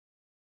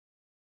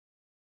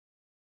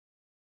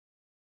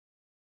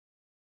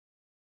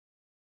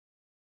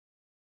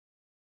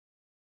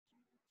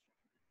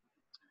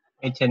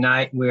And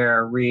tonight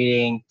we're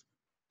reading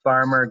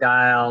Farmer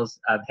Giles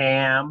of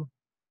Ham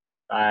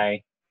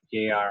by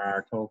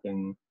JRR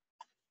Tolkien,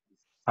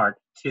 Part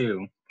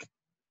 2.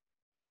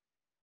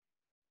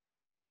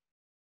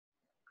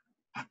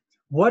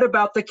 What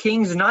about the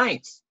king's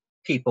knights?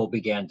 People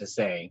began to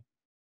say.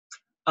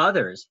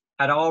 Others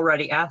had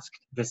already asked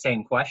the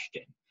same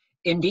question.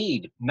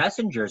 Indeed,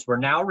 messengers were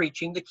now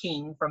reaching the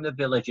king from the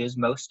villages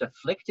most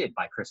afflicted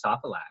by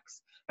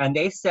Chrysophylax, and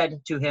they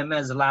said to him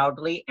as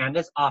loudly and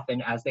as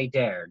often as they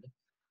dared,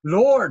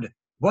 "Lord,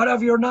 what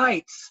of your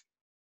knights?"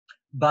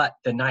 But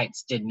the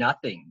knights did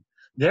nothing.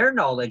 Their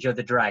knowledge of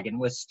the dragon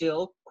was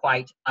still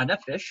quite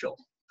unofficial.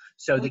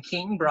 So the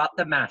king brought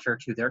the matter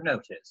to their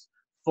notice,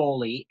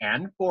 fully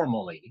and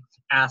formally,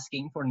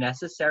 asking for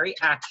necessary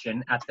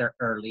action at their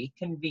early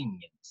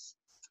convenience.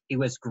 He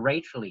was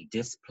greatly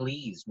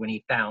displeased when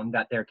he found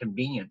that their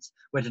convenience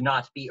would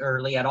not be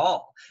early at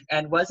all,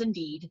 and was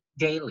indeed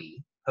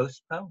daily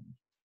postponed.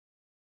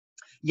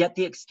 Yet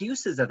the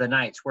excuses of the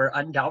knights were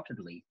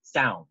undoubtedly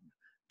sound.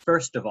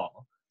 First of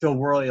all, the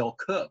royal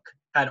cook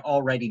had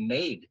already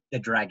made the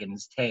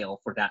dragon's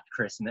tail for that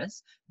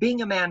Christmas,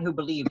 being a man who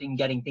believed in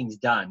getting things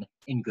done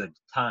in good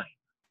time.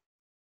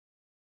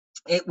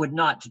 It would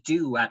not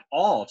do at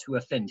all to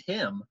offend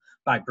him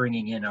by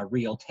bringing in a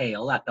real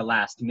tail at the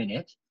last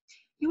minute.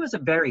 He was a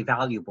very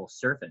valuable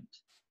servant.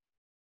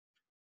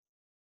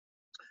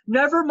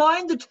 "Never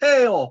mind the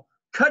tail!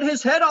 Cut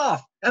his head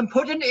off and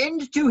put an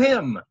end to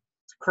him!"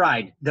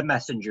 cried the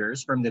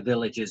messengers from the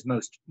villages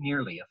most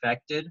nearly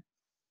affected.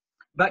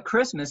 But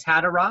Christmas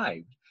had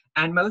arrived,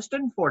 and most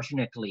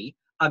unfortunately,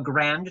 a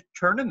grand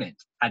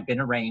tournament had been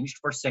arranged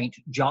for St.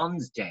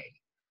 John's Day.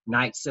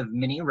 Knights of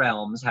many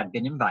realms had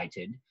been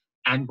invited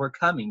and were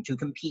coming to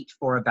compete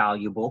for a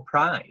valuable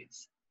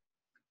prize.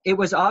 It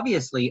was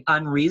obviously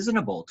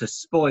unreasonable to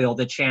spoil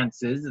the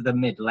chances of the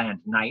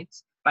Midland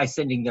Knights by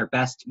sending their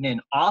best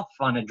men off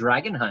on a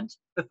dragon hunt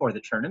before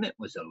the tournament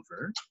was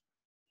over.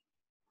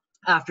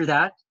 After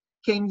that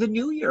came the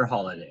New Year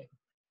holiday.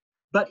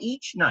 But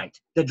each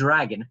night the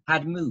dragon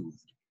had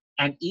moved,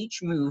 and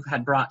each move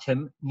had brought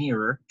him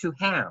nearer to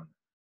Ham.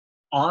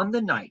 On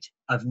the night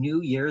of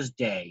New Year's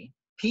Day,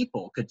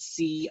 people could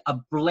see a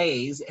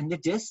blaze in the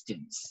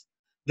distance.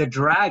 The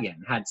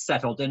dragon had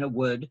settled in a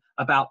wood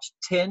about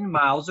 10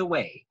 miles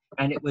away,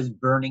 and it was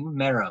burning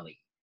merrily.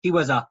 He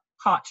was a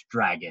hot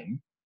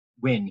dragon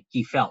when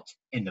he felt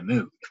in the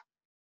mood.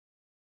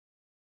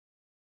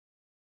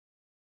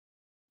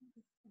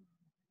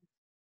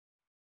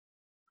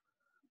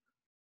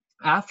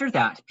 After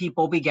that,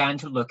 people began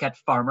to look at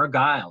Farmer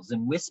Giles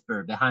and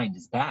whisper behind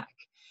his back.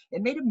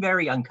 It made him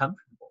very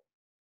uncomfortable,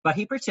 but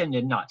he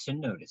pretended not to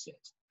notice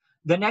it.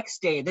 The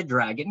next day, the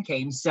dragon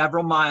came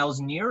several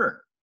miles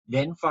nearer.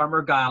 Then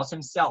Farmer Giles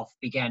himself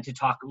began to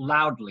talk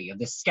loudly of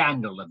the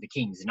scandal of the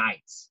king's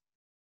knights.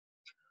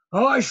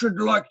 "I should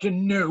like to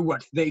know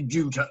what they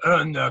do to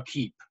earn their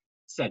keep,"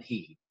 said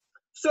he.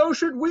 "So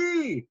should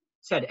we,"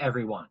 said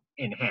everyone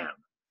in Ham.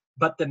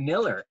 But the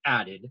miller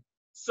added,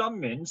 "Some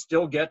men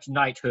still get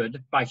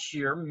knighthood by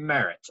sheer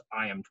merit,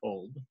 I am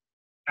told.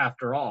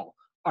 After all,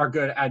 our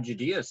good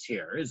Aegidius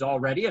here is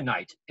already a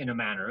knight in a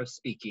manner of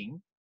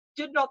speaking.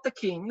 Did not the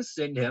king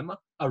send him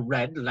a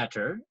red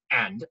letter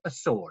and a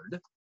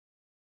sword?"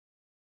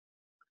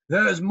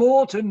 "There's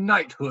more to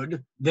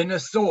knighthood than a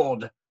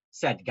sword,"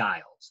 said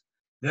Giles.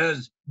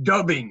 "There's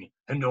dubbing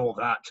and all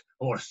that,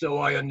 or so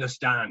I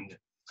understand.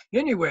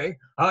 Anyway,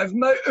 I've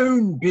my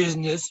own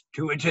business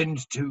to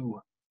attend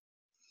to."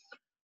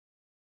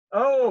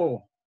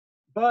 "Oh,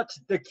 but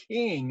the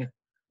king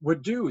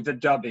would do the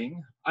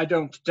dubbing, I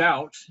don't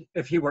doubt,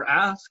 if he were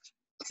asked,"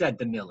 said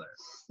the miller.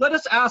 "Let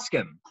us ask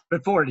him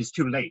before it is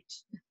too late."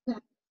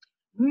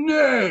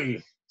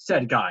 "Nay,"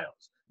 said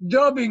Giles,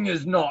 "dubbing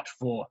is not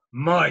for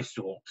my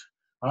sort.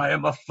 I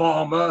am a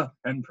farmer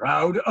and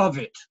proud of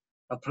it,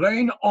 a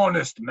plain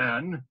honest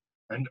man,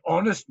 and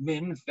honest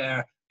men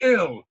fare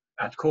ill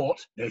at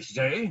court, they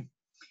say.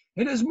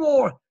 It is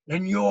more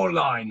in your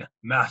line,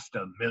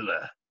 Master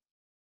Miller."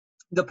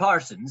 The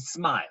parson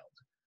smiled,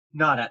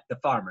 not at the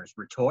farmer's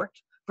retort,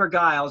 for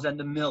Giles and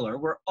the miller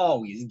were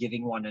always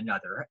giving one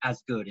another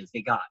as good as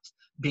they got,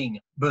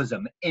 being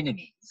bosom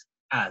enemies,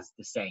 as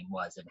the saying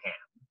was in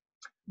Ham.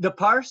 The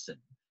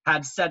parson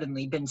had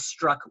suddenly been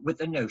struck with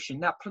a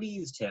notion that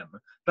pleased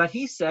him, but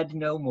he said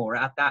no more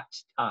at that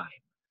time.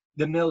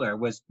 The miller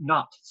was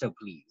not so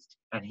pleased,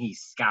 and he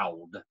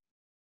scowled.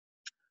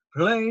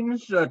 "Plain,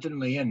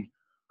 certainly, and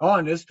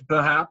honest,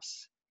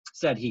 perhaps,"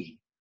 said he.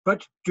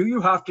 "But do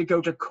you have to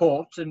go to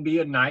court and be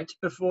a knight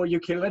before you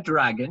kill a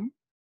dragon?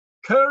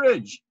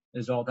 Courage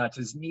is all that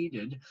is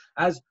needed,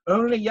 as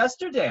only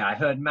yesterday I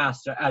heard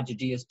Master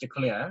Aegidius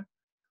declare.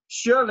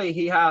 Surely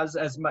he has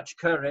as much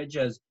courage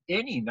as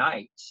any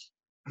knight."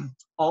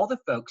 All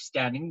the folks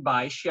standing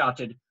by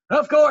shouted,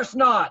 "Of course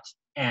not!"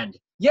 and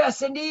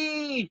 "Yes,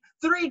 indeed!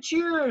 3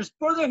 cheers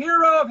for the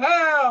hero of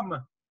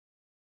Ham!"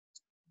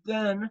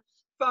 Then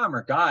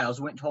Farmer Giles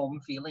went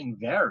home feeling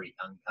very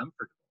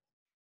uncomfortable.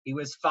 He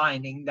was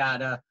finding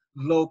that a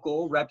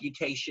local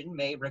reputation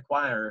may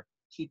require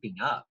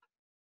keeping up.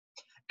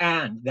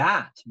 and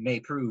that may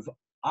prove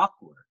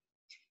awkward.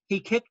 He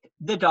kicked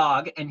the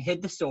dog and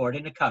hid the sword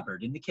in a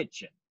cupboard in the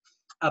kitchen.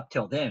 Up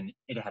till then,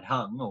 it had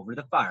hung over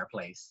the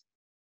fireplace.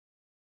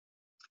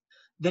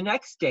 The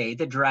next day,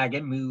 the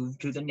dragon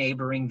moved to the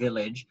neighboring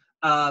village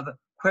of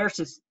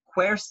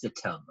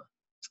Quercetum,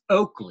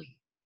 Oakley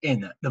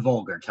in the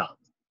vulgar tongue.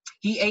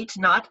 He ate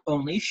not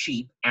only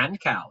sheep and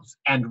cows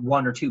and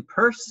one or two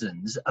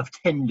persons of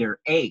tender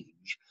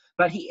age,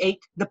 but he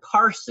ate the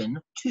parson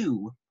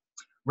too.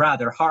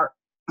 Rather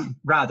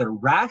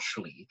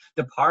rashly,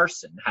 the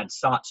parson had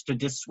sought to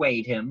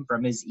dissuade him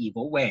from his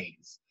evil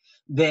ways.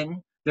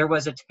 Then there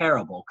was a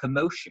terrible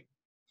commotion.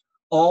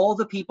 All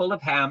the people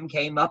of Ham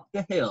came up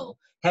the hill,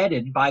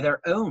 headed by their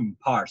own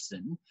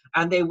parson,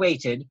 and they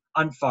waited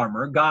on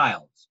Farmer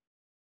Giles.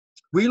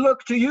 "We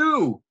look to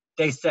you,"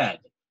 they said,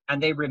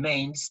 and they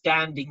remained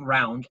standing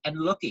round and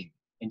looking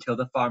until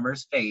the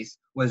farmer's face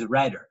was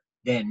redder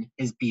than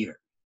his beard.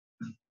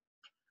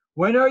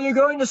 "When are you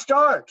going to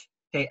start?"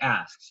 they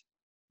asked.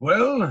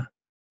 "Well,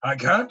 I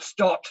can't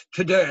start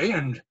today,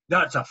 and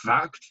that's a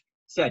fact,"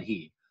 said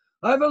he.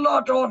 "I've a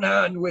lot on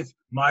hand with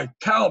my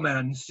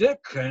cowman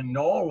sick, and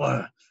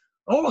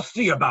I'll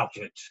see about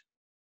it."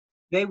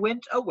 They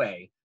went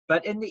away,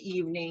 but in the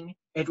evening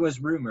it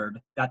was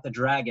rumored that the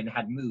dragon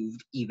had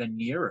moved even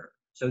nearer,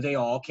 so they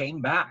all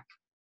came back.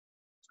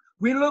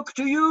 "We look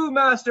to you,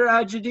 Master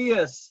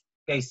Aegidius,"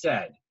 they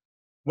said.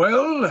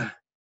 "Well,"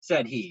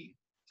 said he,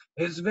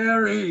 "it's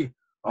very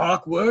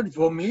awkward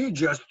for me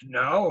just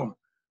now.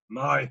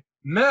 My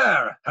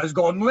mare has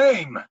gone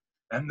lame,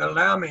 and the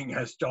lambing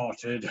has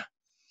started.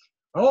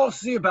 I'll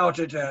see about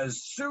it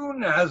as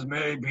soon as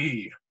may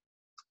be."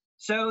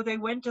 So they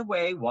went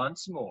away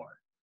once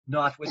more,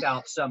 not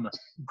without some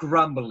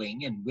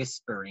grumbling and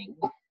whispering.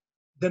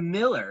 The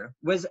miller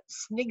was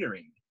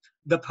sniggering.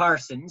 The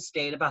parson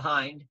stayed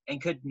behind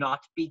and could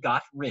not be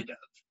got rid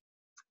of.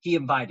 He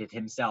invited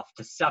himself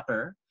to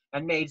supper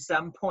and made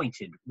some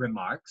pointed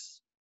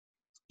remarks.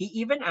 He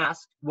even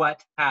asked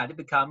what had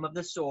become of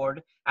the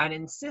sword and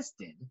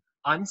insisted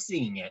on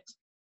seeing it.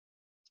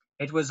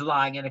 It was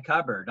lying in a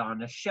cupboard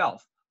on a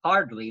shelf,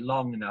 hardly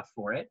long enough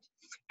for it,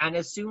 and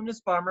as soon as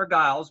Farmer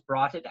Giles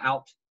brought it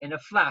out in a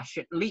flash,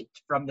 it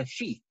leaped from the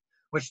sheath,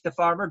 which the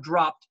farmer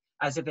dropped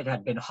as if it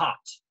had been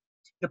hot.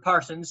 The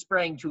parson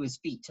sprang to his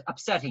feet,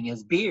 upsetting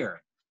his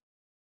beer.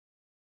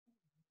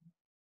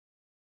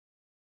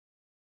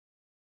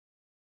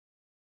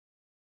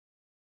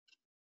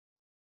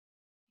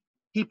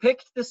 He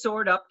picked the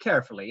sword up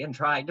carefully and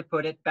tried to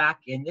put it back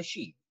in the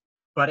sheath,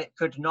 but it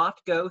could not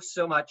go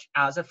so much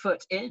as a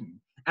foot in,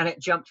 and it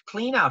jumped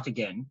clean out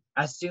again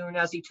as soon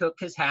as he took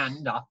his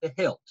hand off the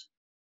hilt.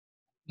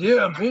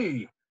 Dear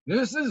me,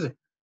 this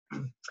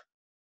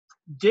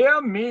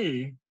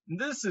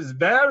is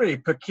very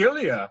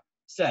peculiar,"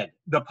 said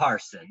the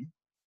parson,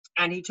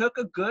 and he took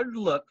a good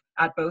look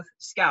at both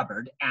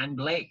scabbard and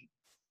blade.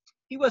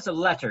 He was a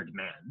lettered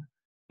man,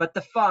 but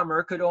the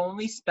farmer could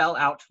only spell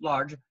out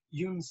large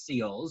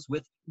uncials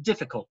with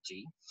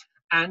difficulty,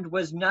 and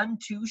was none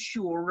too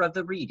sure of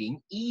the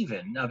reading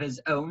even of his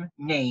own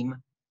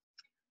name.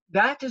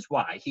 That is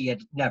why he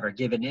had never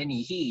given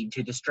any heed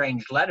to the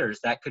strange letters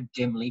that could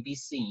dimly be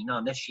seen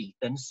on the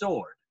sheath and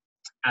sword.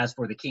 As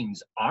for the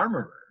king's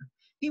armorer,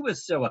 he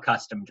was so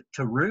accustomed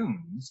to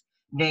runes,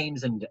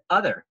 names, and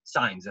other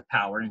signs of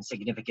power and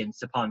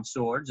significance upon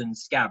swords and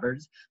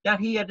scabbards that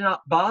he had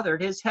not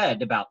bothered his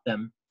head about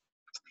them.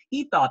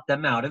 He thought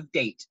them out of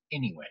date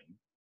anyway.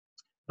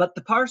 But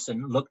the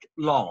parson looked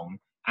long,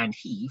 and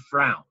he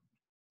frowned.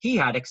 He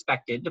had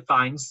expected to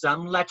find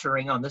some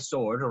lettering on the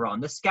sword or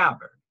on the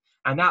scabbard,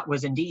 and that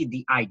was indeed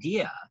the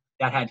idea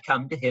that had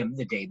come to him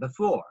the day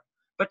before.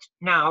 But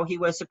now he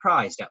was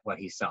surprised at what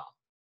he saw,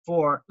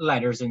 for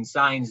letters and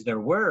signs there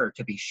were,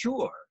 to be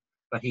sure,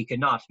 but he could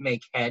not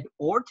make head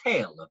or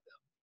tail of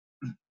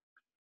them.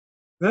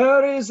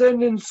 "There is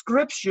an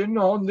inscription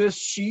on this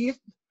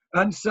sheath,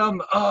 and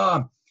some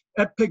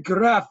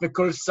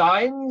epigraphical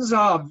signs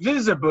are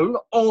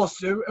visible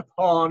also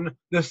upon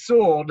the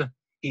sword,"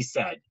 he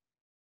said.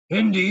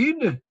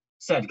 "Indeed?"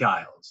 said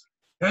Giles.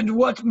 "And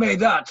what may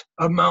that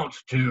amount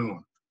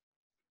to?"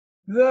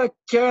 "The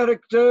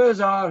characters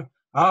are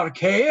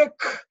archaic,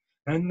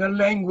 and the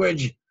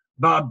language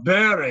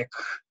barbaric,"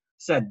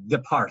 said the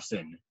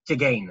parson, to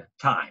gain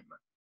time.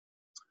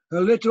 "A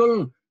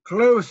little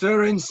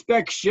closer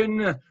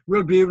inspection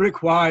will be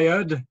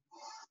required."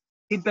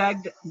 He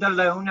begged the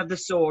loan of the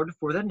sword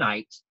for the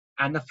night,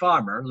 and the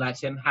farmer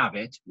let him have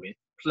it with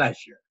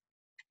pleasure.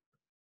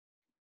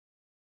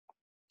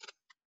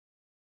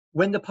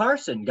 When the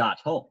parson got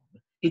home,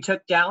 he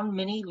took down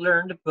many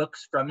learned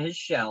books from his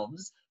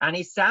shelves, and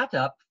he sat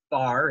up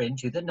far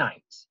into the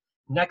night.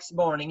 Next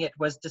morning it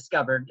was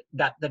discovered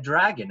that the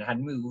dragon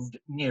had moved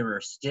nearer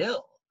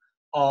still.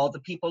 All the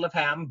people of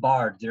Ham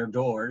barred their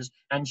doors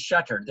and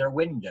shuttered their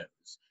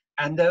windows,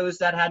 and those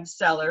that had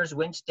cellars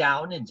went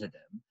down into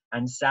them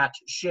and sat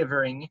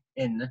shivering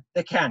in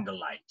the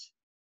candlelight.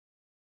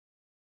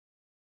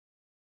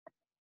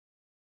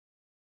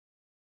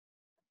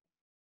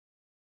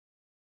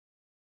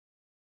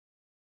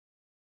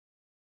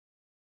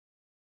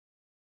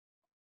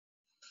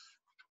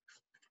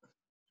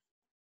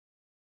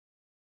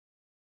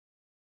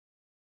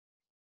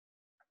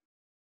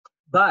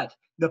 But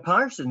the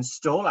parson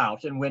stole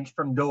out and went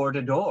from door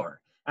to door,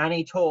 and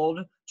he told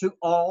to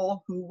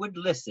all who would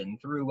listen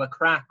through a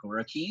crack or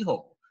a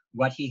keyhole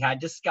what he had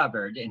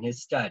discovered in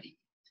his study.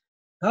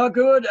 Our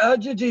good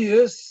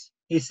Agidius,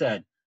 he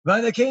said,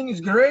 by the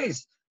king's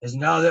grace, is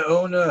now the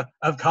owner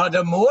of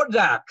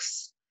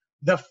Cardamordax,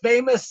 the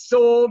famous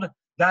sword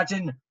that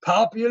in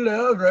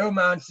popular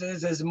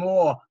romances is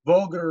more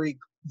vulgarly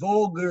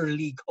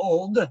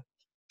called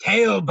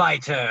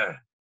Tailbiter.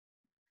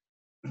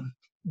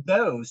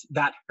 Those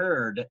that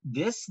heard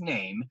this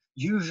name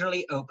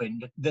usually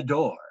opened the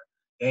door.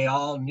 They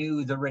all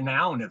knew the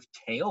renown of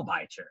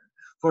Tailbiter,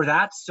 for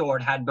that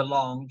sword had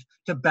belonged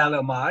to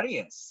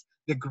Belomarius,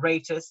 the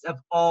greatest of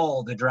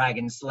all the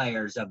dragon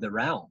slayers of the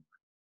realm.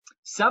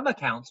 Some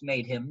accounts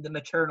made him the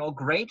maternal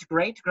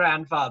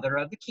great-great-grandfather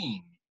of the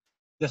king.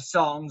 The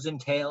songs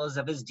and tales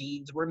of his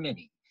deeds were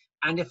many,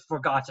 and if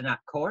forgotten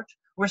at court,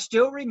 were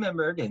still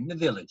remembered in the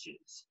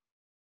villages.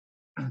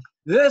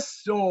 This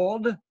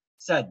sword,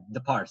 said the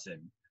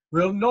parson,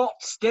 will not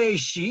stay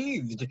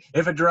sheathed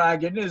if a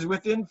dragon is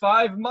within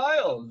 5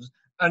 miles,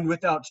 and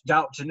without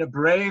doubt in a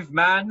brave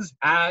man's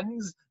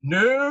hands,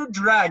 no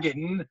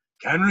dragon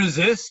can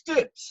resist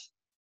it.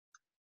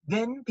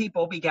 Then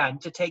people began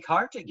to take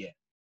heart again,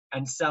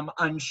 and some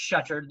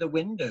unshuttered the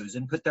windows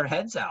and put their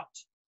heads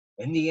out.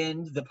 In the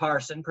end, the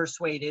parson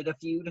persuaded a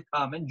few to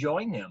come and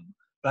join him,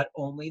 but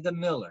only the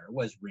miller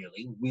was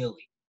really willing.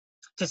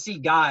 To see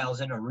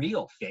Giles in a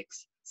real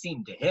fix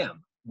seemed to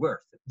him worth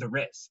the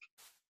risk.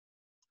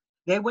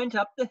 They went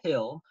up the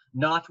hill,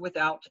 not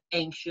without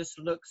anxious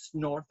looks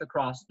north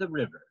across the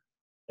river.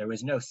 There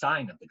was no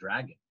sign of the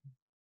dragon.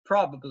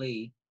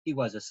 Probably he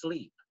was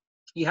asleep.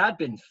 He had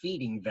been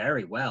feeding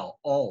very well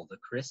all the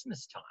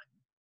Christmas time.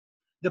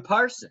 The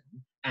parson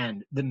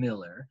and the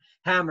miller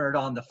hammered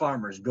on the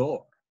farmer's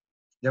door.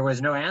 There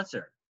was no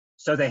answer,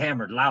 so they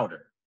hammered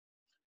louder.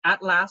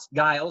 At last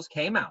Giles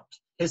came out.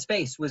 His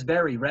face was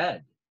very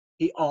red.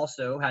 He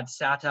also had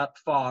sat up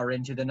far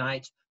into the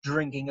night,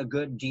 drinking a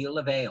good deal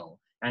of ale,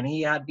 and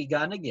he had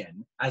begun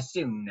again as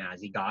soon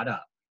as he got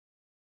up.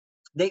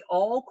 They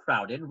all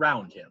crowded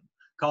round him,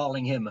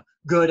 calling him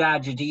good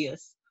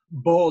Agidius,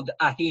 bold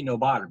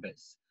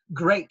Ahenobarbus,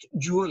 great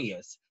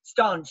Julius,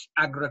 staunch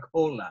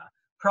Agricola,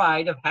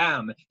 pride of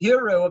Ham,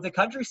 hero of the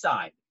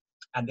countryside.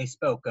 And they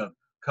spoke of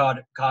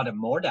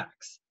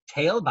Cardamordax,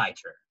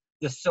 Tailbiter,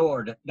 the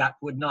sword that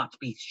would not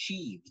be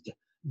sheathed,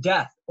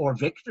 death or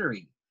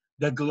victory,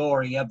 the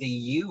glory of the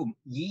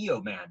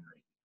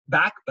yeomanry,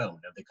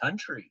 backbone of the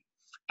country,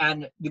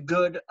 and the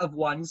good of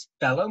one's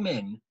fellow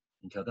men,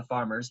 until the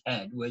farmer's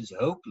head was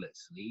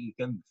hopelessly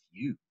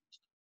confused.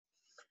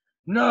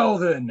 Now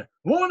then,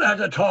 one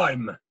at a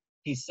time,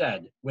 he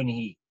said when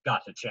he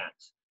got a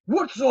chance.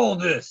 What's all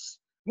this?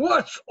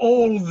 What's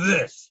all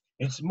this?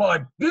 It's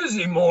my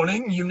busy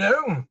morning, you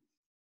know.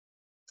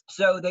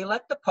 So they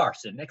let the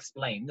parson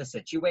explain the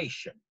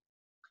situation.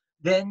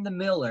 Then the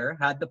miller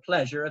had the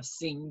pleasure of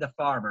seeing the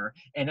farmer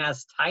in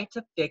as tight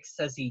a fix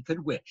as he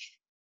could wish.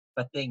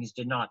 But things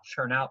did not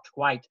turn out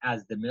quite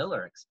as the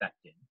miller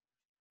expected.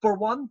 For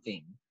one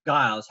thing,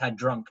 Giles had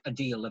drunk a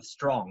deal of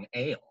strong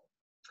ale.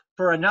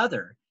 For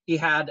another, he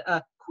had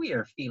a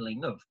queer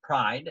feeling of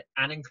pride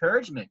and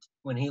encouragement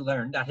when he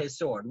learned that his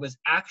sword was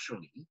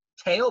actually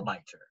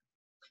Tailbiter.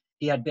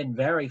 He had been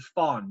very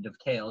fond of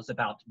tales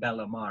about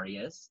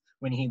Belomarius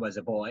when he was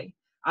a boy,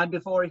 and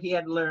before he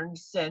had learned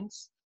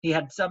sense, he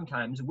had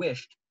sometimes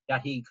wished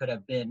that he could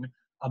have been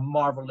a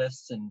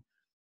marvelous and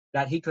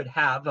that he could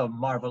have a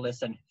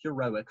marvelous and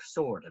heroic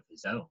sword of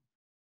his own.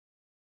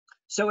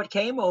 So it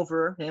came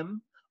over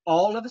him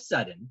all of a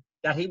sudden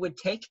that he would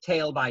take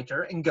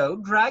Tailbiter and go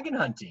dragon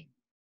hunting.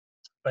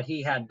 But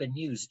he had been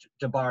used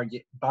to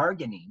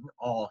bargaining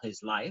all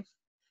his life,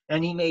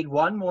 and he made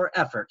one more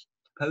effort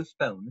to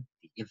postpone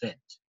the event.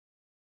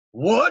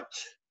 What?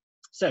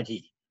 Said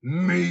he.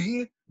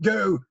 Me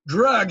go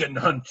dragon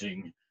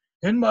hunting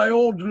in my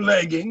old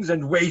leggings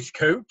and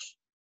waistcoat?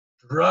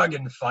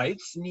 Dragon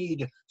fights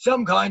need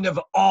some kind of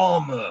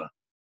armor.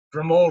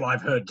 From all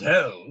I've heard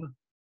tell,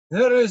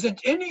 there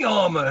isn't any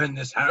armor in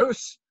this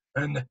house,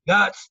 and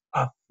that's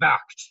a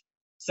fact,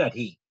 said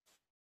he.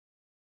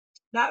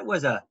 That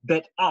was a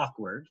bit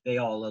awkward, they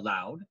all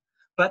allowed,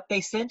 but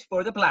they sent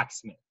for the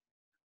blacksmith.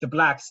 The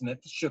blacksmith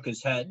shook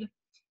his head.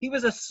 He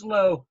was a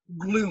slow,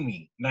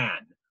 gloomy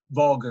man,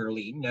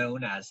 vulgarly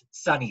known as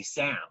Sunny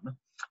Sam,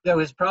 though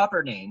his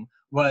proper name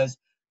was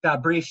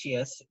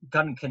Fabricius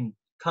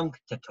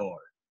Cunctator.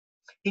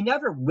 He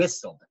never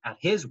whistled at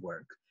his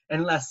work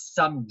unless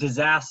some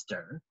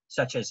disaster,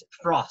 such as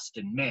frost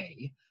in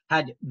May,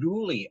 had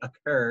duly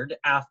occurred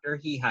after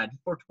he had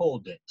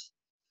foretold it.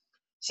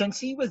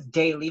 Since he was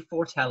daily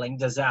foretelling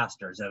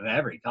disasters of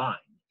every kind,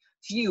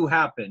 few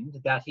happened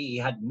that he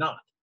had not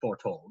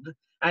foretold,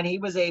 and he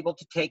was able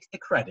to take the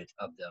credit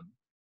of them.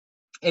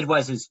 It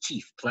was his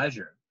chief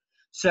pleasure,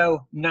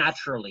 so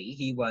naturally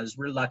he was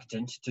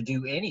reluctant to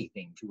do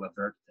anything to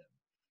avert them.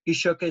 He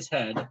shook his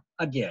head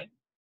again.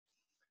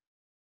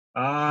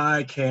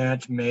 I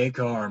can't make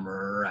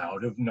armor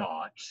out of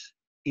knots,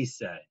 he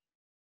said.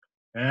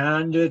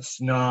 and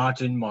it's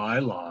not in my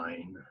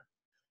line.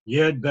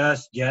 You'd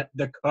best get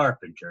the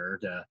carpenter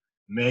to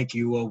make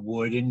you a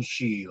wooden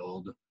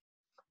shield.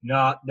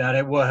 Not that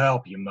it will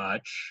help you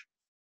much.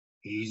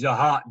 He's a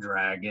hot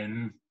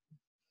dragon."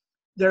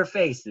 Their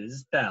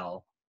faces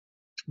fell.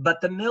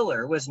 But the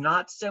miller was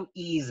not so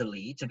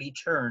easily to be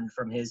turned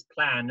from his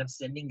plan of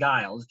sending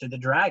Giles to the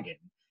dragon,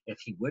 if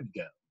he would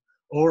go,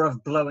 or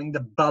of blowing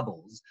the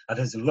bubbles of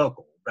his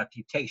local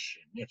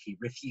reputation if he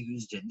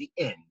refused in the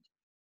end.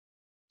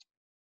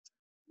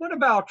 "What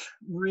about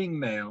ring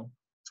mail?"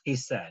 he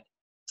said.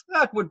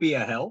 "That would be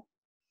a help,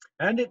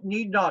 and it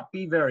need not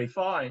be very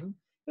fine.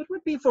 It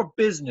would be for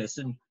business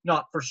and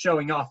not for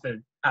showing off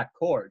at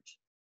court.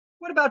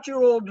 What about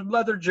your old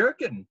leather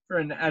jerkin,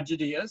 friend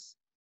Agidius?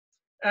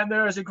 And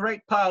there is a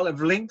great pile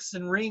of links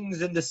and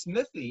rings in the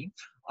smithy.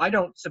 I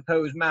don't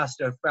suppose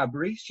Master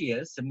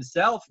Fabricius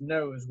himself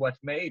knows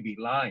what may be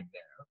lying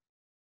there."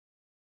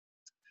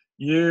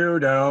 "You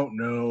don't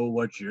know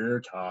what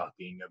you're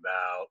talking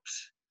about,"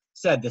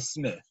 said the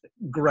smith,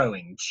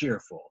 growing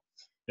cheerful.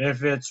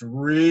 "If it's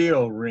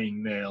real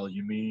ring mail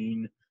you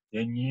mean,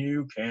 then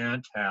you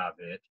can't have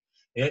it.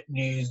 It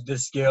needs the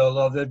skill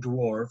of the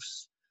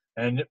dwarfs,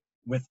 and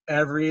with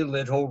every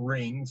little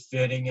ring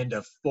fitting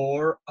into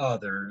 4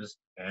 others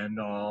and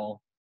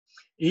all.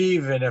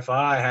 Even if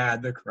I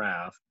had the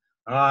craft,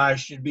 I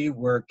should be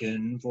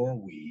working for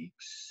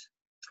weeks,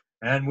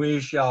 and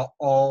we shall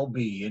all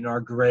be in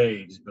our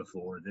graves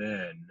before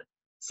then,"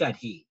 said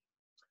he.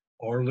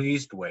 "or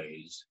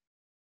leastways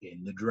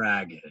in the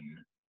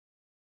dragon."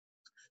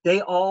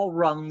 They all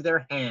wrung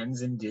their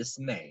hands in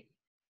dismay,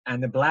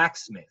 and the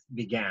blacksmith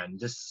began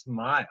to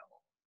smile.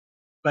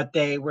 But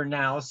they were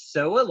now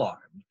so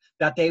alarmed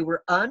that they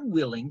were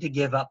unwilling to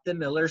give up the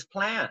miller's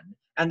plan,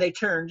 and they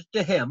turned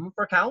to him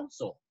for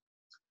counsel.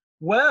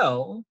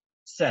 "Well,"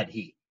 said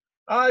he,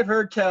 "I've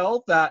heard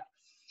tell that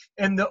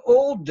in the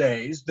old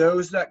days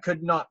those that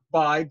could not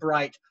buy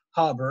bright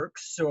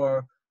hauberks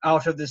or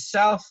out of the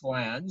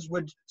Southlands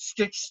would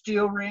stitch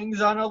steel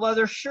rings on a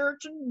leather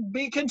shirt and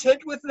be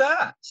content with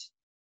that.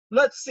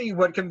 Let's see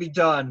what can be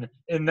done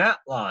in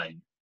that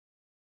line."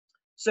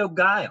 So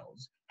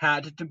Giles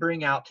had to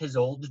bring out his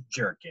old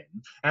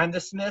jerkin, and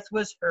the smith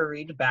was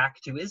hurried back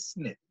to his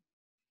smithy.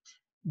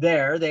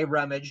 There they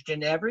rummaged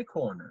in every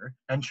corner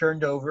and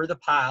turned over the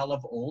pile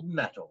of old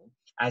metal,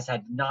 as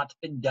had not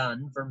been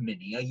done for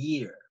many a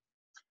year.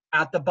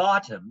 At the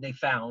bottom they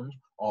found,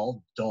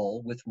 all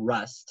dull with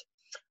rust,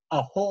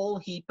 a whole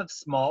heap of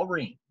small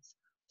rings,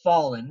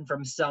 fallen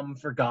from some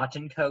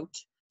forgotten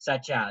coat,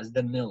 such as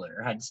the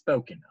miller had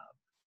spoken of.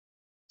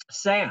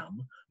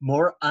 Sam,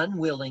 more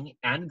unwilling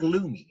and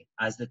gloomy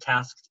as the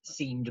task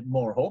seemed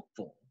more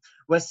hopeful,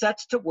 was set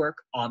to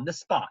work on the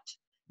spot,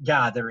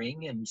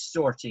 gathering and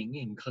sorting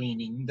and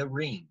cleaning the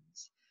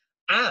rings.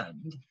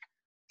 And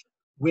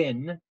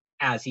when,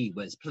 as he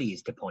was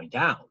pleased to point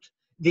out,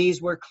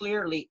 these were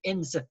clearly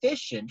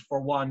insufficient for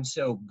one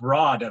so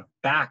broad of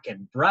back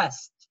and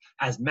breast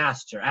as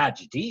Master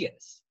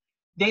Agidius,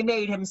 they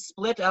made him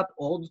split up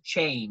old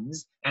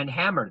chains and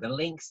hammer the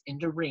links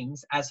into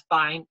rings as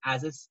fine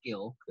as his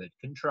skill could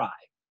contrive.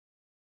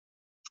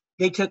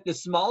 They took the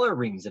smaller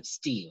rings of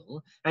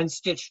steel and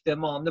stitched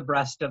them on the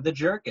breast of the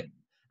jerkin,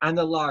 and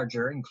the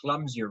larger and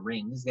clumsier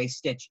rings they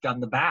stitched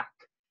on the back.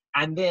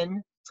 And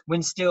then,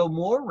 when still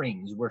more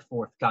rings were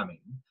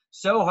forthcoming,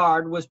 so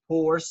hard was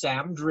poor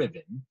Sam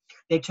driven,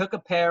 they took a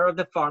pair of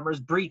the farmer's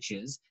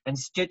breeches and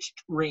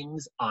stitched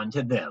rings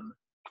onto them.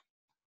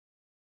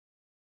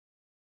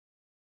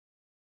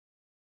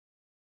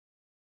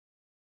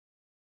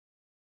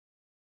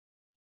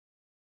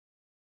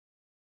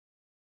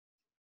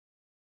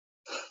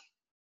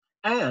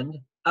 And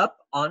up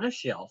on a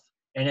shelf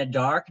in a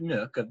dark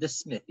nook of the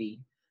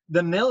smithy,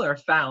 the miller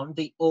found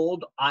the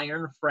old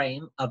iron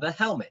frame of a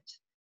helmet,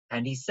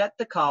 and he set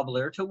the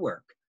cobbler to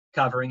work,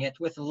 covering it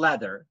with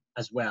leather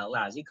as well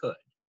as he could.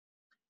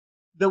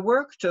 The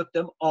work took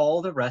them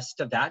all the rest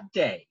of that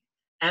day,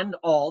 and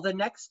all the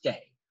next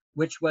day,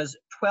 which was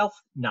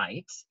 12th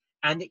night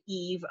and the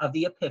eve of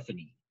the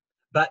Epiphany,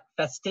 but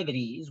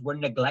festivities were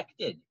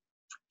neglected.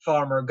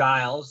 Farmer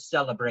Giles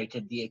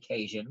celebrated the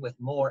occasion with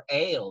more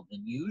ale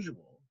than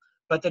usual,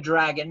 but the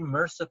dragon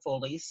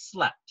mercifully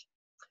slept.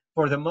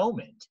 For the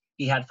moment,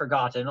 he had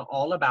forgotten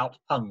all about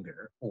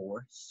hunger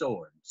or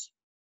swords.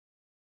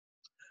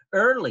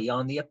 Early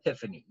on the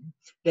Epiphany,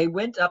 they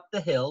went up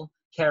the hill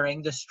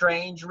carrying the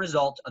strange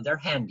result of their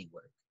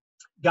handiwork.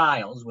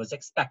 Giles was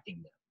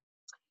expecting them.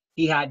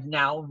 He had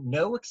now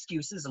no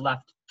excuses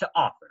left to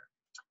offer,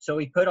 so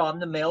he put on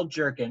the mail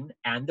jerkin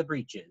and the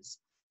breeches.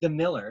 The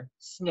miller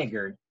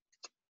sniggered.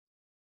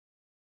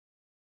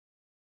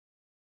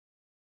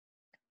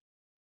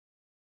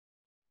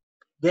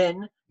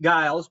 Then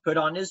Giles put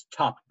on his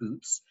top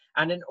boots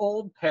and an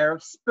old pair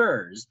of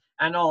spurs,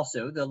 and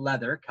also the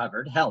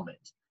leather-covered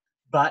helmet.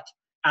 But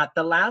at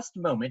the last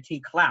moment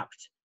he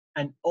clapped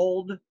an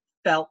old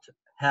felt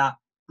hat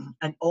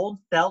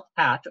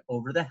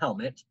over the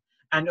helmet,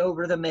 and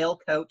over the mail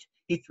coat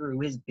he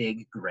threw his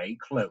big gray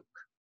cloak.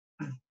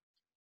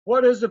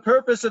 "What is the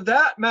purpose of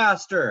that,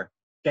 master?"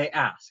 they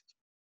asked.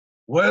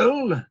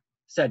 "Well,"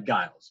 said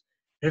Giles,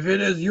 "if it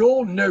is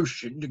your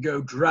notion to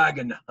go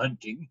dragon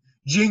hunting,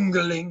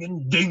 jingling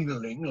and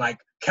dingling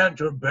like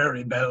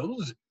Canterbury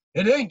bells,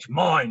 it ain't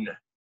mine.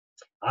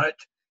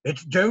 It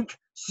don't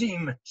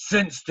seem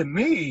sense to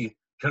me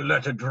to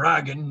let a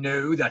dragon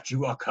know that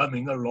you are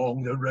coming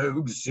along the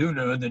road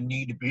sooner than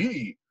need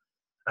be.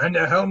 And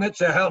a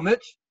helmet's a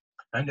helmet,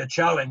 and a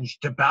challenge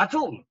to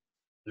battle.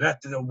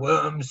 Let the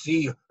worm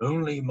see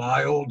only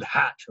my old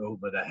hat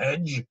over the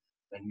hedge,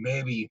 and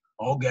maybe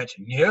I'll get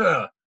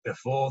nearer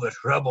before the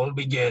trouble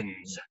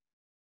begins."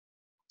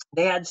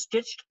 They had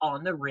stitched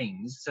on the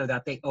rings so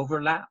that they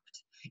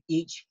overlapped,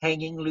 each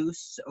hanging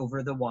loose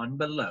over the one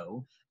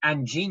below,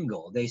 and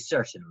jingle they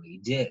certainly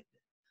did.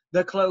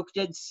 The cloak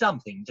did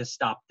something to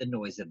stop the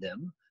noise of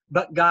them,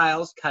 but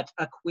Giles cut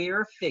a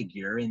queer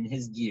figure in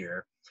his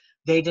gear.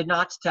 They did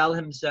not tell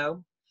him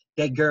so.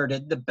 They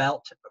girded the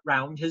belt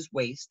round his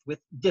waist with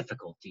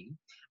difficulty,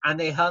 and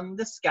they hung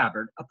the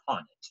scabbard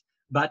upon it.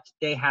 But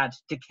they had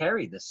to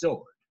carry the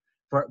sword,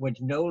 for it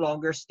would no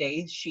longer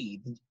stay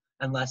sheathed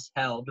unless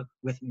held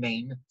with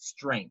main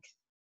strength.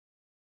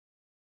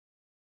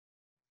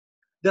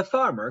 The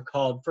farmer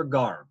called for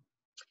Garm.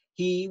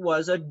 He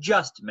was a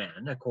just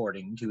man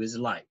according to his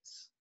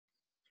lights.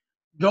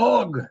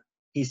 "Dog,"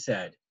 he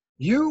said,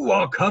 "you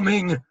are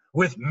coming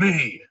with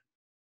me."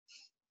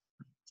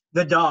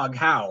 The dog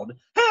howled.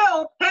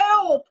 "Help!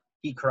 Help!"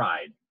 he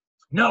cried.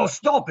 "Now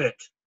stop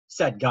it,"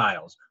 said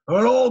Giles,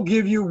 "or I'll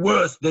give you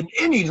worse than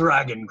any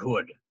dragon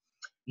could.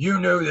 You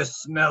know the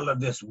smell of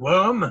this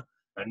worm,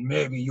 and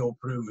maybe you'll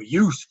prove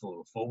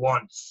useful for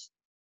once."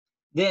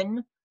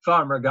 Then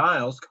Farmer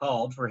Giles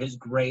called for his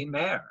gray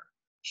mare.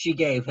 She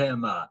gave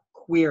him a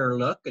queer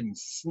look and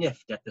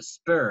sniffed at the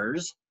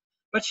spurs,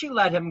 but she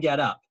let him get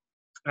up,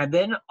 and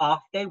then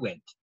off they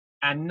went,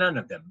 and none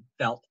of them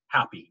felt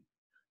happy.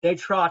 They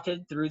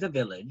trotted through the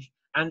village,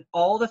 and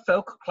all the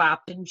folk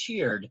clapped and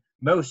cheered,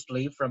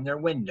 mostly from their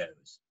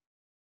windows.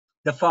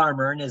 The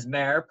farmer and his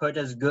mare put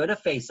as good a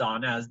face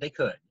on as they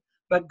could,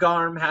 but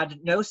Garm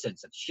had no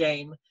sense of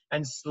shame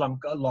and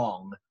slunk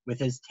along with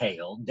his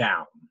tail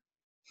down.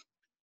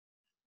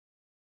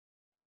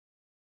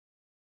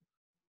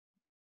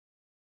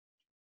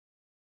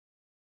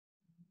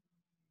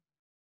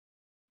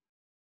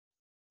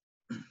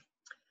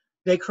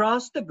 They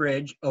crossed the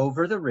bridge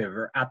over the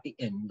river at the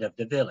end of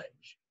the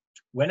village.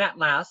 When at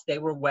last they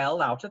were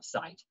well out of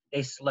sight,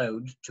 they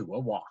slowed to a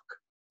walk.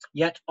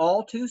 Yet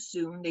all too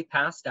soon they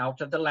passed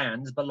out of the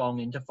lands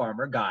belonging to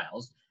Farmer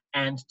Giles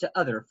and to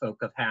other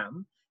folk of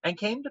Ham, and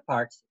came to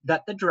parts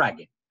that the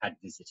dragon had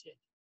visited.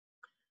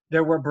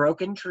 There were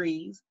broken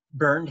trees,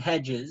 burned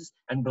hedges,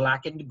 and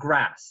blackened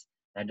grass,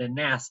 and a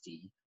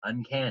nasty,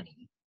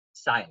 uncanny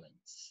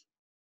silence.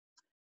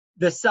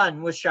 The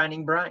sun was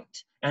shining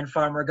bright, and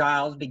Farmer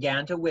Giles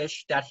began to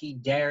wish that he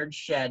dared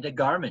shed a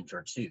garment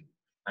or two,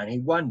 and he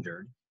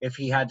wondered if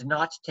he had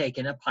not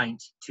taken a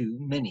pint too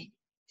many.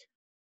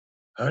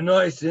 "A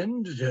nice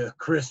end to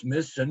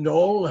Christmas and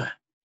all,"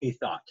 he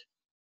thought.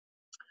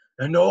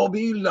 "and I'll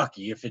be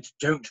lucky if it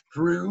don't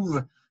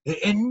prove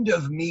the end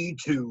of me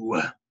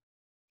too."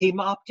 He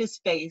mopped his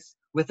face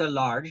with a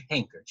large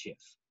handkerchief,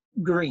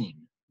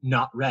 green,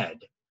 not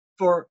red,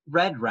 for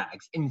red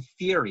rags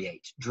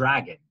infuriate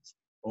dragons,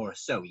 or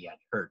so he had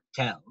heard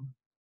tell.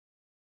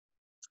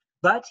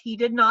 But he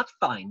did not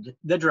find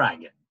the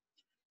dragon.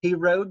 He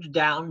rode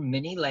down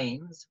many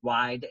lanes,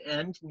 wide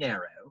and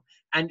narrow,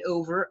 and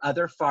over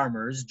other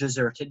farmers'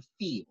 deserted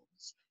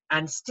fields,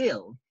 and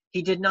still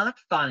he did not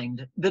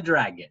find the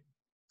dragon.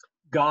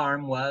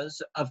 Garm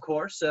was, of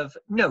course, of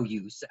no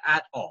use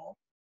at all.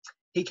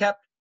 He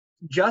kept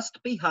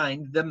just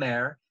behind the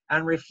mare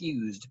and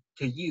refused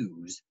to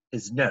use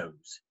his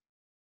nose.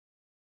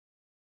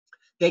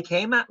 They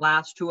came at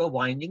last to a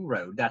winding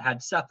road that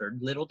had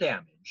suffered little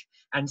damage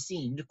and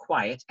seemed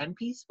quiet and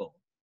peaceful.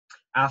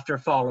 After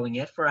following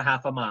it for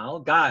half a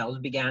mile, Giles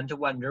began to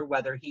wonder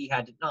whether he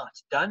had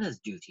not done his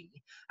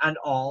duty and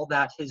all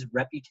that his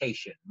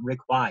reputation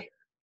required.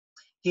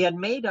 He had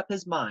made up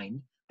his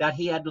mind that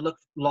he had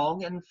looked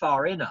long and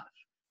far enough,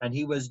 and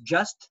he was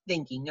just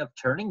thinking of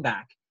turning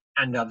back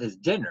and of his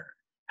dinner,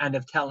 and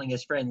of telling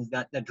his friends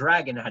that the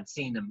dragon had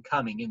seen him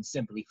coming and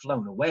simply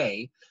flown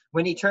away,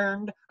 when he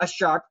turned a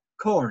sharp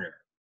corner.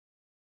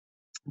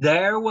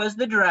 There was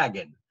the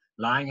dragon,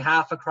 lying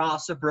half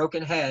across a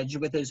broken hedge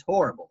with his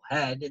horrible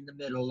head in the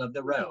middle of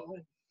the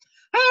road.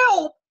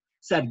 "Help!"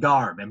 said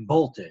Garm, and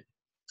bolted.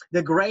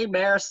 The gray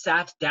mare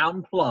sat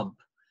down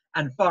plump,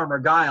 and Farmer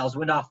Giles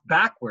went off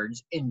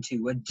backwards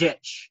into a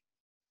ditch.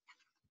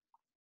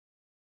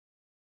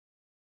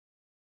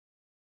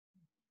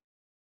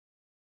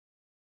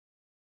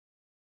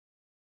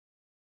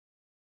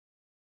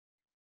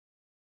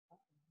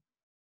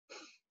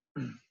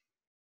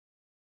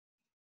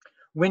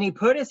 When he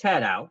put his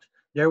head out,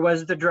 there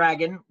was the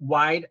dragon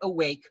wide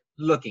awake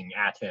looking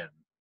at him.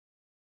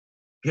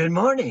 "Good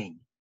morning,"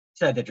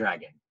 said the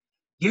dragon.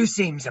 "You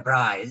seem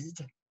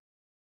surprised."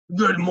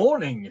 "Good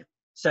morning,"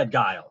 said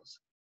Giles.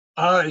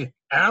 "I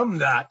am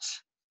that."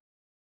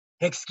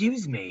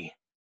 Excuse me,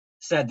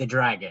 said the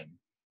dragon.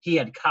 He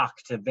had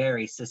cocked a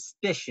very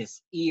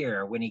suspicious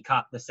ear when he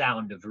caught the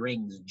sound of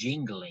rings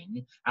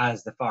jingling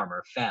as the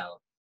farmer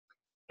fell.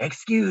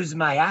 Excuse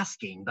my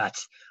asking, but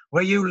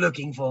were you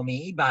looking for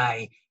me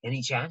by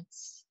any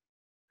chance?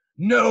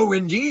 No,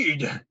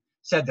 indeed,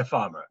 said the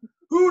farmer.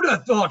 Who'd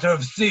have thought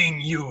of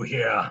seeing you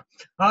here?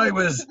 I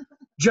was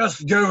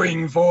just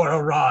going for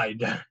a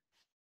ride.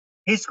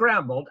 He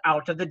scrambled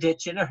out of the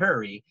ditch in a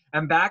hurry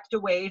and backed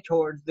away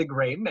towards the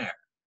gray mare.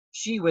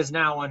 She was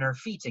now on her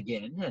feet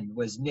again and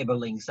was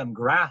nibbling some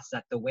grass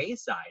at the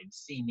wayside,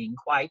 seeming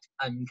quite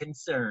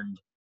unconcerned.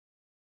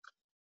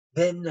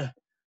 Then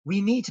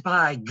we meet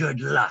by good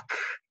luck,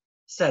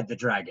 said the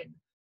dragon.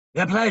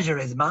 The pleasure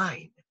is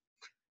mine.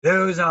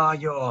 Those are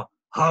your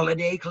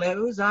holiday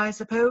clothes, I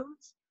suppose?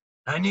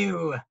 A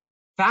new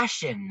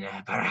fashion,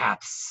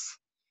 perhaps?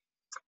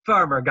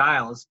 Farmer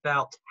Giles'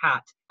 felt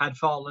hat had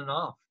fallen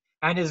off,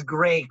 and his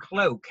gray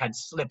cloak had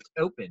slipped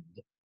open,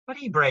 but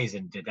he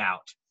brazened it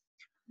out.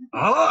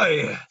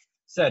 Aye,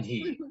 said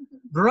he,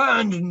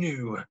 brand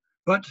new,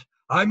 but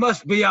I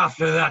must be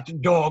after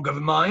that dog of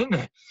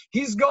mine.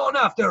 He's gone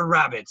after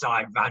rabbits,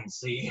 I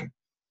fancy.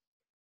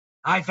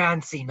 I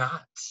fancy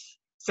not,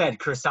 said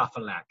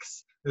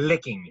Chrysophylax,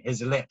 licking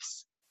his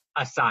lips,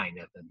 a sign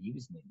of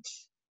amusement.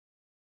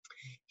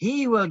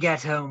 He will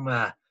get home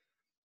a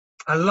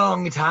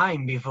long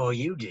time before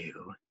you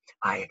do,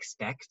 I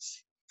expect.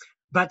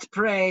 But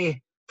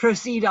pray,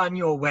 proceed on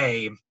your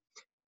way.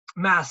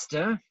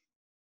 Master,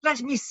 let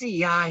me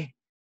see, I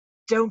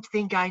don't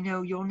think I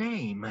know your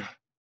name.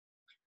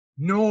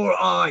 Nor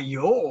I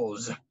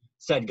yours,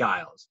 said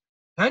Giles,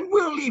 and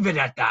we'll leave it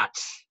at that.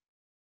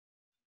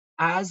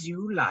 As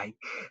you like,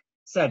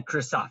 said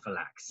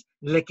Chrysophylax,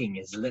 licking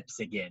his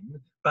lips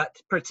again, but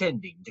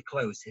pretending to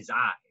close his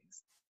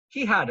eyes.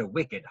 He had a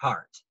wicked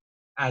heart,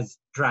 as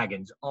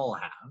dragons all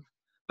have,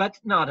 but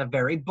not a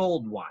very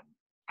bold one,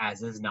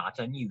 as is not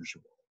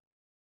unusual.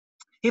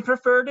 He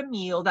preferred a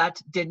meal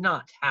that did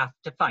not have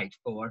to fight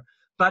for,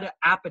 but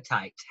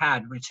appetite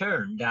had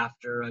returned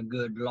after a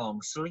good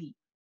long sleep.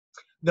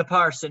 The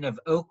parson of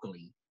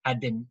Oakley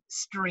had been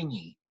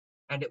stringy,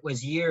 and it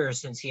was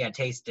years since he had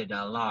tasted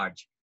a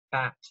large,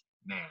 fat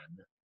man.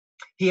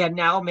 He had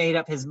now made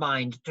up his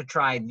mind to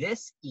try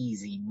this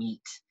easy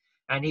meat,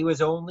 and he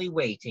was only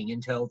waiting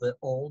until the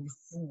old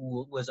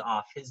fool was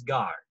off his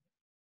guard.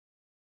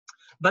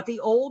 But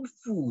the old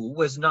fool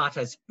was not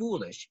as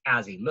foolish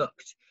as he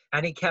looked,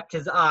 and he kept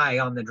his eye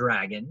on the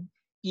dragon,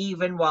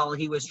 even while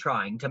he was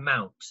trying to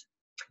mount.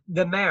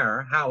 The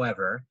mare,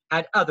 however,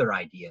 had other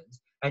ideas,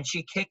 and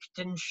she kicked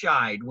and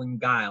shied when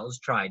Giles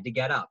tried to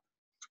get up.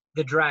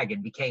 The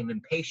dragon became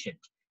impatient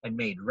and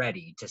made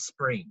ready to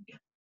spring.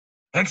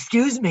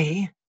 Excuse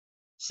me,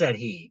 said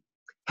he.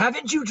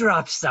 Haven't you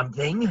dropped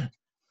something?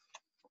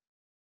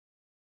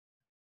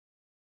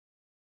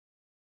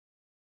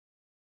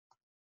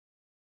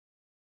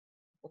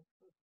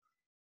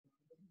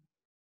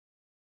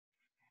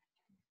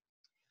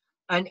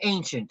 An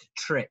ancient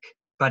trick,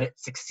 but it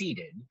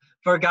succeeded,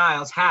 for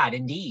Giles had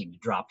indeed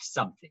dropped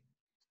something.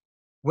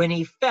 When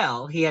he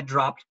fell, he had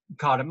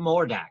caught a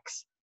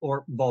mordax,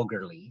 or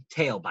vulgarly,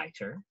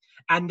 tail-biter,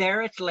 and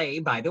there it lay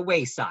by the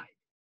wayside.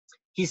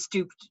 He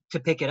stooped to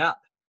pick it up,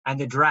 and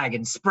the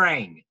dragon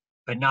sprang,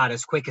 but not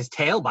as quick as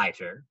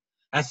tail-biter.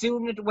 As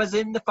soon as it was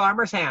in the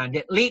farmer's hand,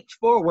 it leaped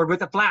forward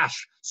with a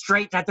flash,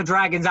 straight at the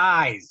dragon's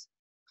eyes.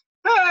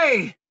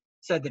 Hey,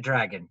 said the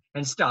dragon,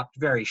 and stopped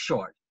very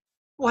short.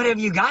 What have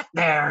you got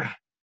there?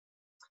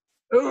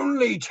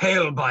 Only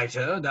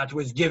tail-biter that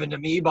was given to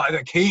me by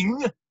the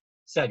king,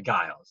 said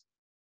Giles.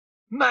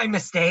 My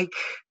mistake,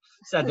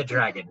 said the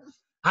dragon.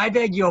 I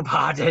beg your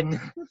pardon.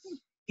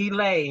 He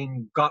lay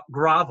and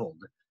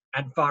groveled,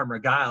 and Farmer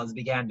Giles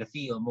began to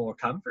feel more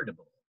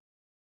comfortable.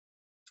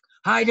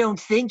 I don't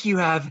think you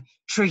have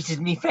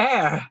treated me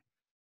fair.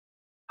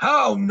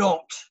 How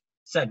not,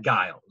 said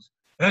Giles.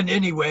 And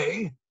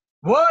anyway,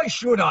 why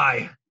should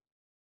I?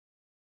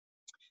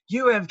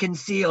 You have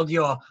concealed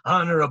your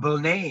honorable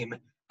name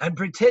and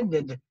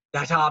pretended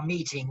that our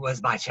meeting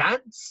was by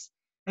chance,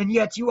 and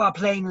yet you are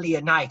plainly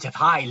a knight of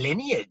high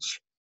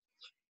lineage.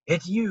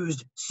 It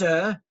used,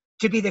 sir,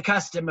 to be the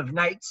custom of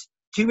knights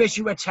to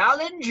issue a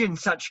challenge in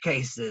such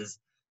cases,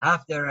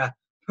 after a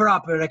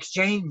proper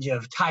exchange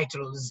of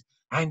titles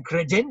and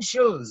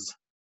credentials.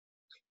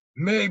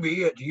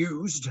 Maybe it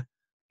used,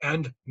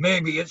 and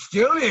maybe it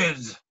still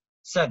is,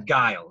 said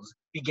Giles,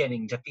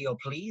 beginning to feel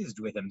pleased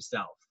with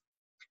himself.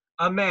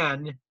 A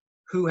man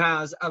who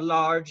has a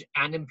large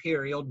and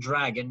imperial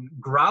dragon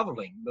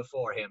groveling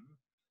before him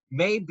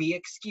may be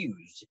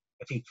excused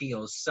if he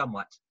feels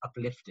somewhat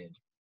uplifted.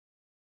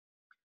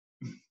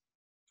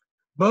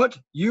 But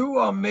you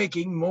are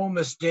making more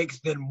mistakes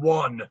than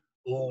one,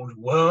 old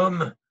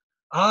worm.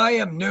 I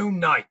am no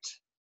knight.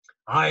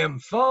 I am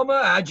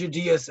Farmer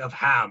Agidius of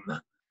Ham.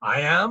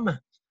 I am,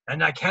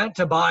 and I can't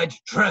abide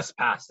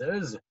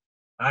trespassers.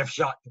 I've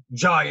shot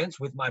giants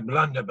with my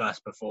blunderbuss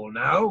before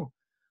now,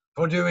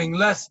 for doing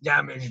less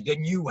damage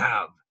than you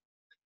have,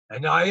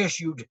 and I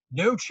issued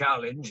no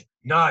challenge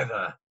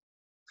neither.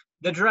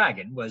 The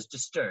dragon was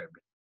disturbed.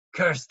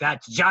 "Curse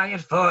that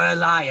giant for a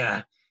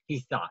liar," he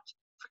thought.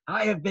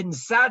 "I have been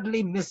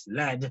sadly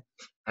misled.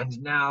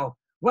 And now,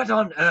 what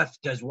on earth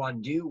does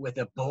one do with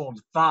a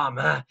bold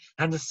farmer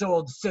and a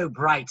sword so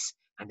bright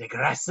and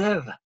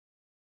aggressive?"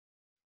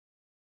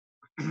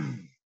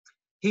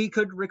 He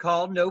could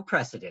recall no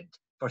precedent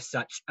for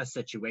such a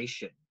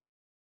situation.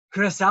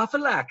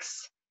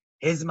 "Chrysophylax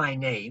is my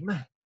name,"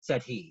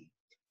 said he.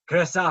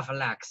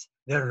 "Chrysophylax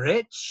the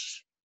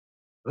rich.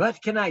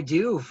 What can I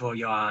do for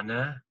your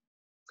honor?"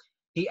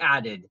 He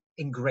added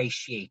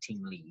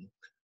ingratiatingly,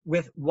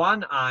 with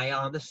one eye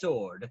on the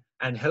sword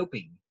and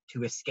hoping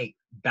to escape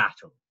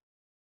battle.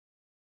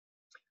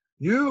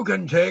 "You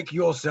can take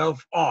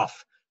yourself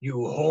off, you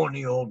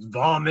horny old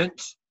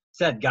varmint,"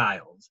 said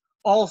Giles,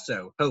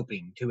 also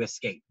hoping to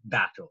escape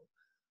battle.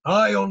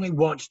 "I only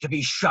want to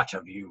be shut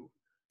of you.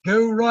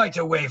 Go right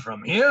away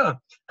from here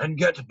and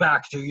get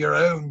back to your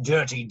own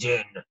dirty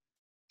den."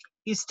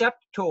 He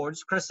stepped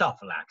towards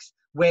Chrysophylax,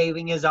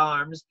 waving his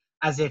arms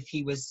as if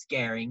he was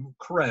scaring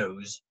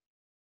crows.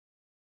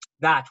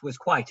 That was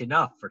quite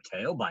enough for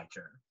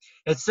Tailbiter.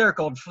 It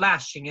circled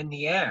flashing in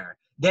the air,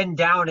 then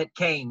down it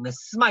came,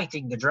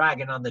 smiting the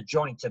dragon on the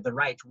joint of the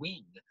right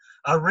wing,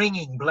 a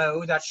ringing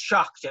blow that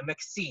shocked him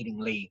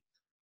exceedingly.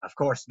 Of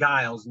course,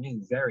 Giles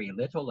knew very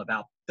little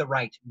about the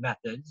right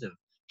methods of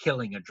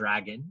killing a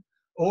dragon,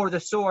 or the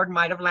sword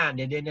might have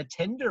landed in a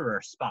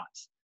tenderer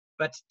spot,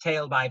 but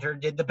Tailbiter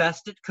did the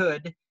best it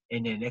could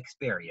in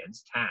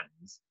inexperienced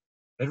hands.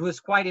 It was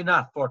quite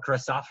enough for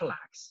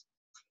Chrysophylax.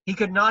 He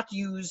could not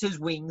use his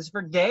wings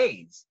for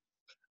days.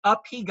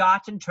 Up he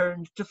got and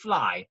turned to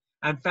fly,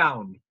 and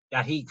found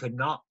that he could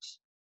not.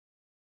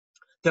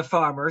 The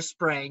farmer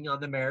sprang on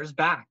the mare's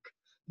back.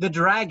 The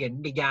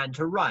dragon began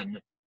to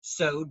run.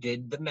 So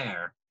did the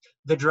mare.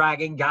 The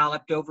dragon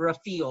galloped over a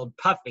field,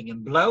 puffing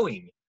and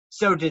blowing.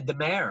 So did the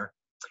mare.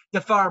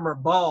 The farmer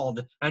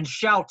bawled and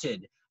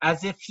shouted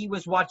as if he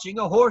was watching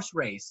a horse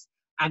race,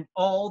 and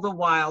all the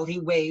while he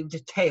waved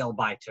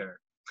Tailbiter.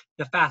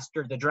 The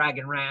faster the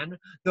dragon ran,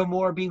 the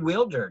more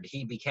bewildered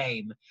he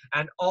became,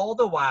 and all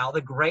the while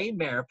the gray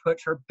mare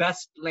put her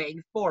best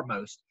leg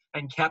foremost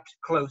and kept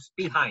close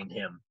behind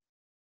him.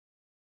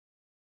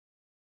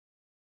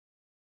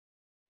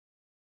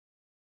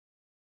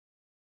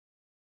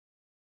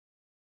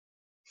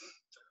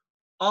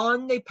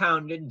 On they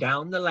pounded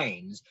down the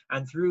lanes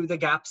and through the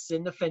gaps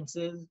in the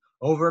fences,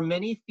 over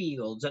many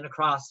fields and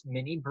across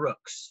many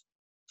brooks.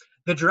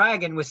 The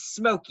dragon was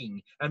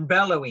smoking and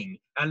bellowing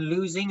and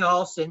losing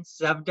all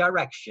sense of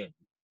direction.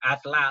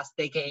 At last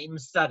they came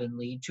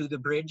suddenly to the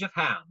Bridge of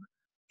Ham,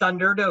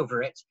 thundered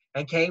over it,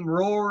 and came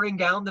roaring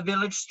down the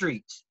village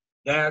street.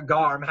 There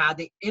Garm had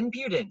the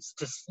impudence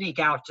to sneak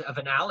out of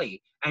an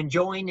alley and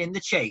join in the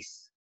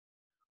chase.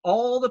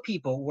 All the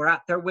people were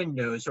at their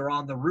windows or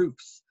on the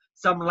roofs.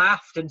 Some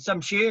laughed and some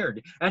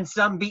cheered, and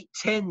some beat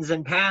tins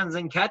and pans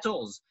and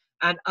kettles,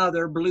 and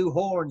other blew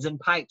horns and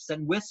pipes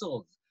and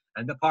whistles,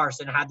 and the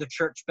parson had the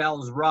church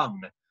bells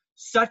rung.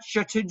 Such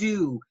a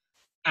to-do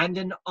and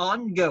an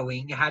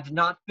ongoing had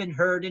not been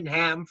heard in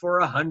Ham for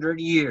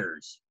 100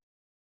 years.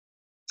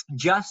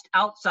 Just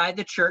outside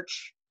the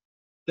church,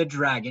 the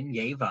dragon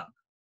gave up.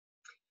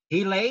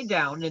 He lay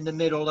down in the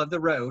middle of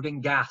the road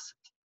and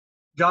gasped.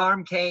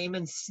 Garm came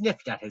and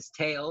sniffed at his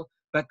tail,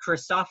 but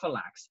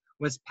Chrysophylax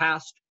was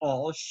past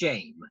all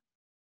shame.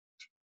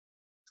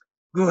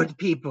 "Good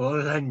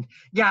people and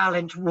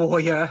gallant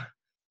warrior,"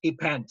 he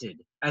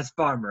panted as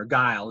Farmer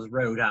Giles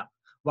rode up,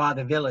 while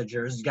the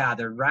villagers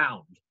gathered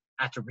round,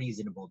 at a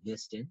reasonable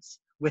distance,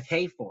 with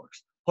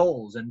hay-forks,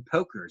 poles, and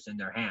pokers in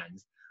their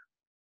hands.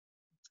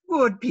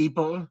 "Good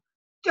people,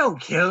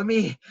 don't kill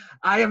me.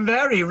 I am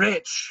very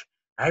rich.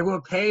 I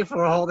will pay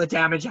for all the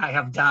damage I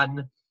have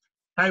done.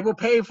 I will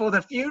pay for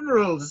the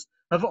funerals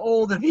of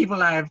all the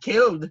people I have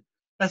killed,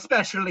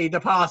 especially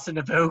the parson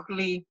of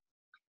Oakley.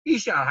 He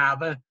shall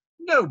have a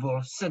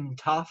noble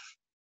cenotaph,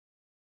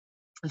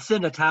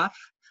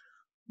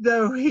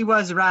 though he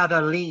was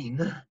rather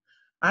lean.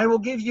 I will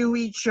give you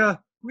each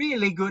a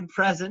really good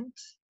present,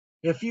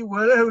 if you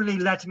will only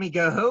let me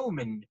go home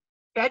and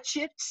fetch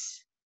it."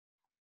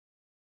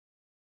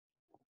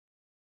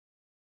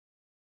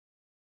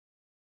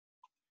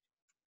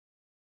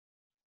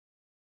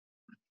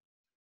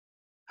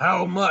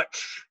 "How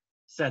much?"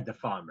 said the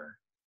farmer.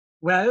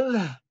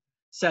 "Well,"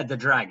 said the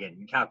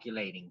dragon,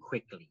 calculating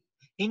quickly.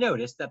 He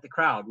noticed that the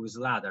crowd was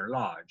rather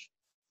large.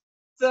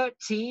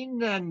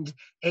 13 and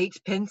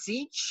 8 pence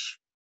each."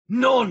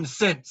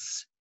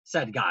 "Nonsense,"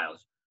 said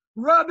Giles.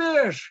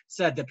 "Rubbish,"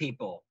 said the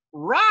people.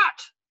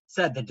 "Rat,"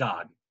 said the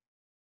dog.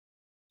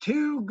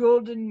 2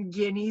 golden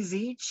guineas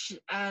each,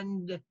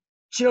 and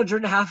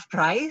children half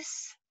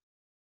price?"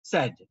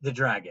 said the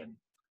dragon.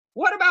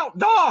 "What about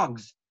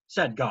dogs?"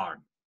 said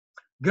Garm.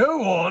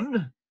 "Go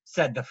on,"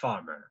 said the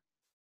farmer.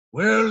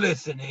 "We're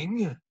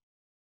listening."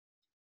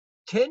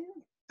 10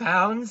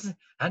 pounds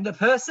and a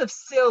purse of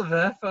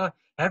silver for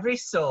every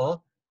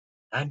soul,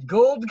 and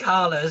gold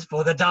collars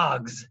for the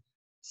dogs,"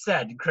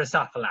 said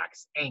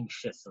Chrysophylax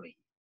anxiously.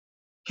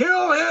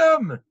 Kill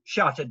him!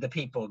 Shouted the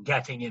people,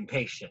 getting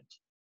impatient.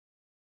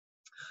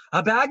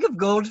 A bag of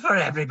gold for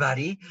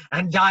everybody,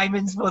 and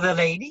diamonds for the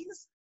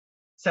ladies?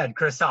 Said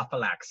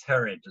Chrysophylax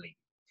hurriedly.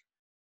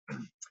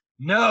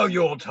 Now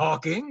you're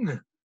talking,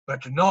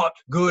 but not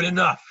good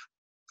enough,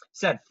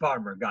 said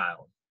Farmer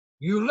Giles.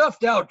 You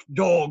left out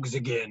dogs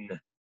again,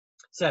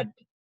 said.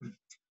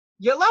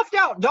 You left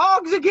out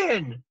dogs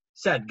again,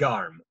 said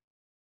Garm.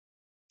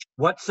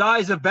 What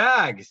size of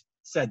bags?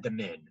 Said the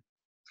men.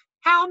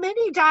 How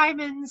many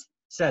diamonds?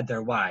 Said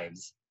their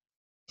wives.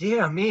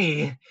 Dear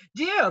me,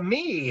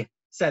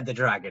 said the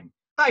dragon.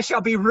 I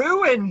shall be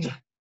ruined.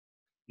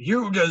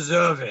 You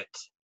deserve it,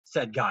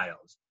 said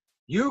Giles.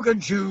 You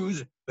can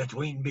choose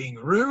between being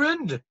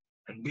ruined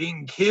and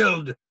being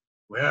killed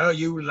where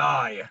you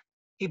lie.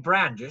 He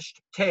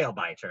brandished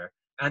Tailbiter,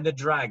 and the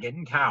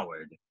dragon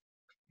cowered.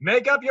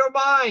 Make up your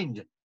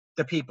mind,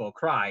 the people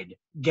cried,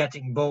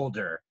 getting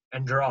bolder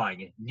and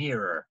drawing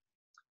nearer.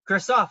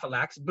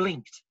 Chrysophylax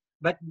blinked,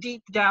 but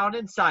deep down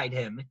inside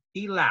him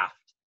he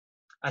laughed,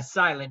 a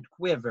silent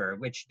quiver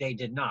which they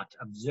did not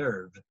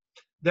observe.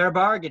 Their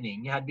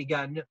bargaining had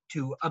begun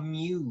to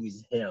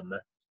amuse him.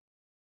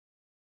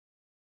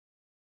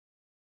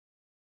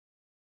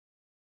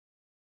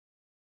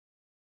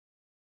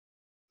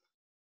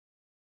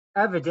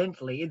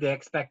 Evidently, they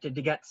expected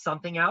to get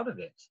something out of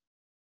it.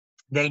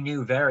 They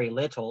knew very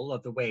little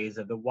of the ways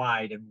of the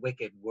wide and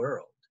wicked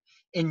world.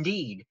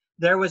 Indeed,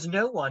 there was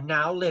no one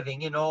now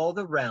living in all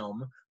the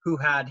realm who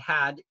had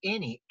had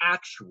any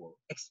actual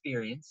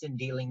experience in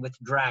dealing with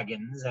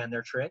dragons and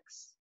their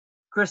tricks.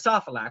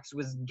 Chrysophylax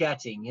was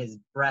getting his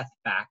breath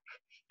back,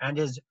 and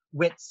his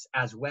wits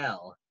as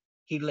well.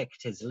 He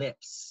licked his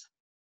lips.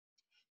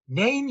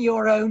 Name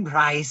your own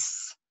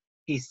price,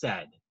 he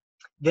said.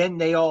 Then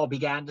they all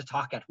began to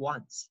talk at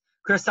once.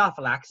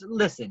 Chrysophylax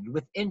listened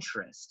with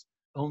interest.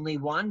 Only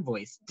one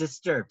voice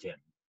disturbed him,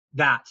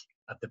 that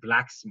of the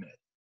blacksmith.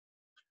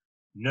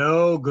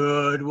 No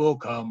good will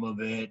come of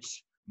it,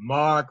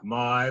 mark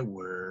my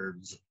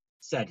words,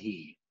 said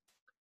he.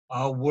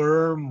 A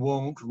worm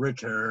won't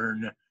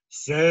return.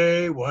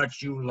 Say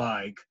what you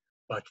like,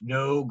 but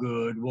no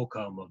good will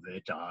come of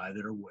it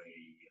either way.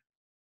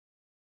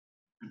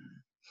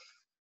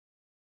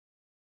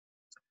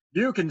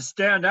 You can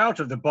stand out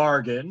of the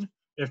bargain,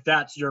 if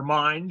that's your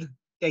mind,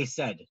 they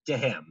said to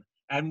him,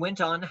 and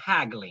went on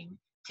haggling,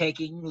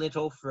 taking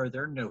little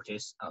further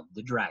notice of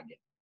the dragon.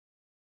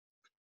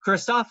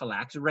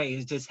 Chrysophylax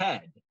raised his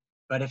head,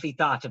 but if he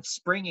thought of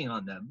springing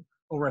on them,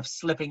 or of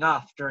slipping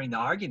off during the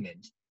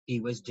argument, he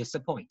was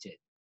disappointed.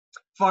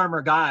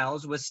 Farmer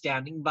Giles was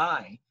standing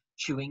by,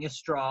 chewing a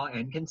straw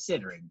and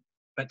considering,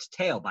 but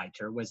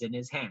Tailbiter was in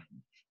his hand,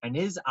 and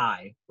his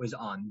eye was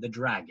on the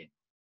dragon.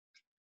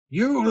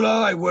 You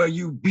lie where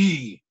you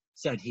be,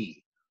 said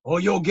he,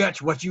 or you'll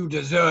get what you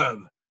deserve,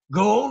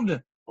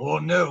 gold or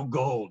no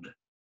gold.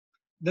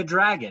 The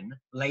dragon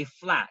lay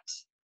flat.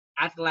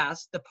 At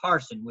last the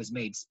parson was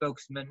made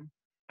spokesman,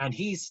 and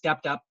he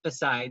stepped up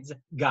beside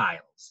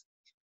Giles.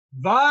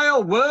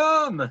 Vile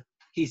worm,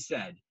 he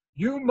said,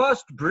 you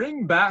must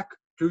bring back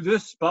to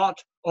this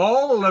spot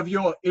all of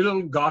your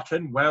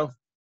ill-gotten wealth,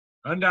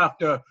 and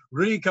after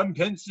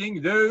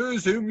recompensing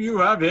those whom you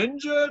have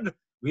injured,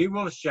 we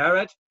will share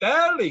it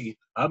fairly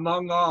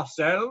among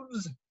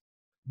ourselves.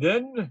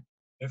 Then,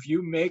 if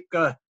you make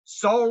a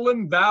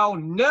solemn vow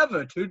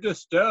never to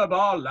disturb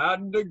our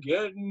land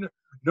again,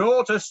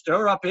 nor to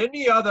stir up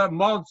any other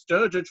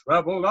monster to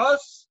trouble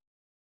us,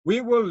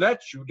 we will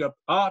let you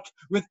depart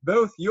with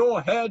both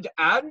your head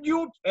and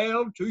your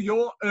tail to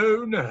your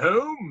own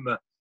home.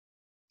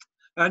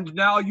 And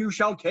now you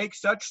shall take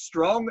such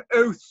strong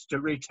oaths to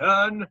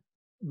return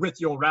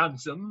with your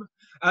ransom,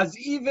 as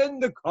even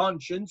the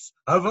conscience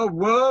of a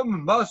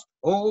worm must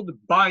hold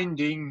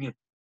binding.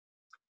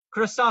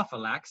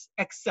 Chrysophylax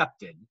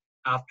accepted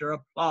after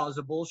a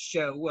plausible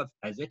show of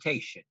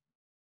hesitation.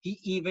 He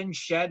even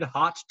shed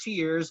hot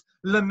tears,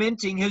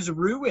 lamenting his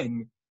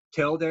ruin,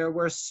 till there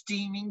were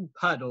steaming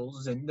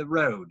puddles in the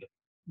road,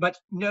 but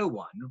no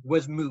one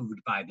was moved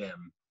by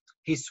them.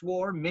 He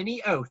swore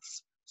many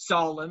oaths,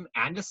 solemn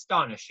and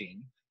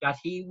astonishing, that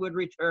he would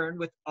return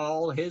with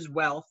all his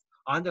wealth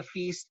on the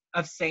feast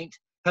of St.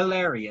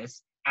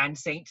 Hilarious and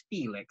St.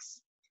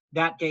 Felix.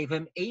 That gave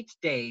him 8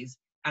 days,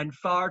 and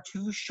far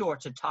too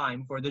short a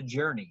time for the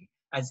journey,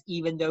 as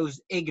even those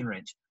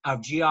ignorant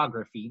of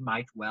geography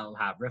might well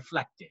have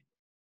reflected.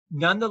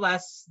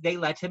 Nonetheless, they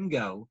let him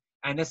go,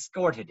 and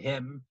escorted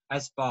him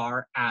as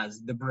far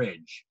as the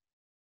bridge.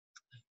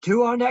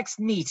 To our next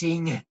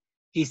meeting,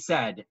 he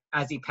said,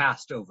 as he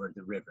passed over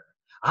the river.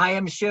 I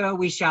am sure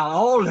we shall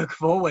all look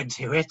forward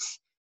to it.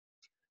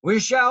 We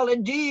shall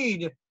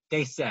indeed,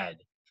 they said.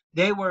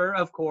 They were,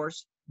 of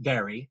course,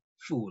 very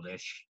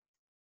foolish.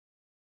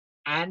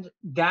 And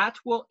that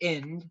will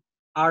end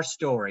our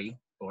story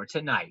for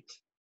tonight.